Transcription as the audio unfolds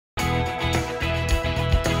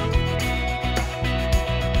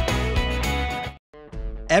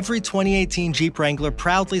Every 2018 Jeep Wrangler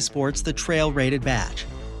proudly sports the Trail-rated badge.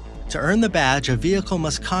 To earn the badge, a vehicle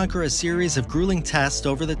must conquer a series of grueling tests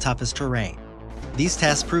over the toughest terrain. These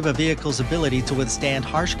tests prove a vehicle's ability to withstand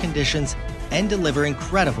harsh conditions and deliver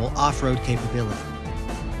incredible off-road capability.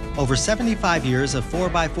 Over 75 years of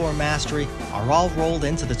 4x4 mastery are all rolled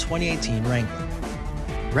into the 2018 Wrangler.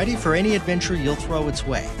 Ready for any adventure you'll throw its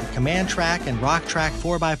way, the Command Track and Rock Track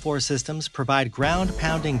 4x4 systems provide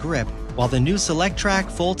ground-pounding grip, while the new Select Track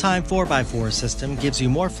full-time 4x4 system gives you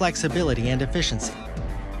more flexibility and efficiency.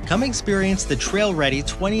 Come experience the trail-ready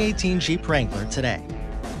 2018 Jeep Wrangler today.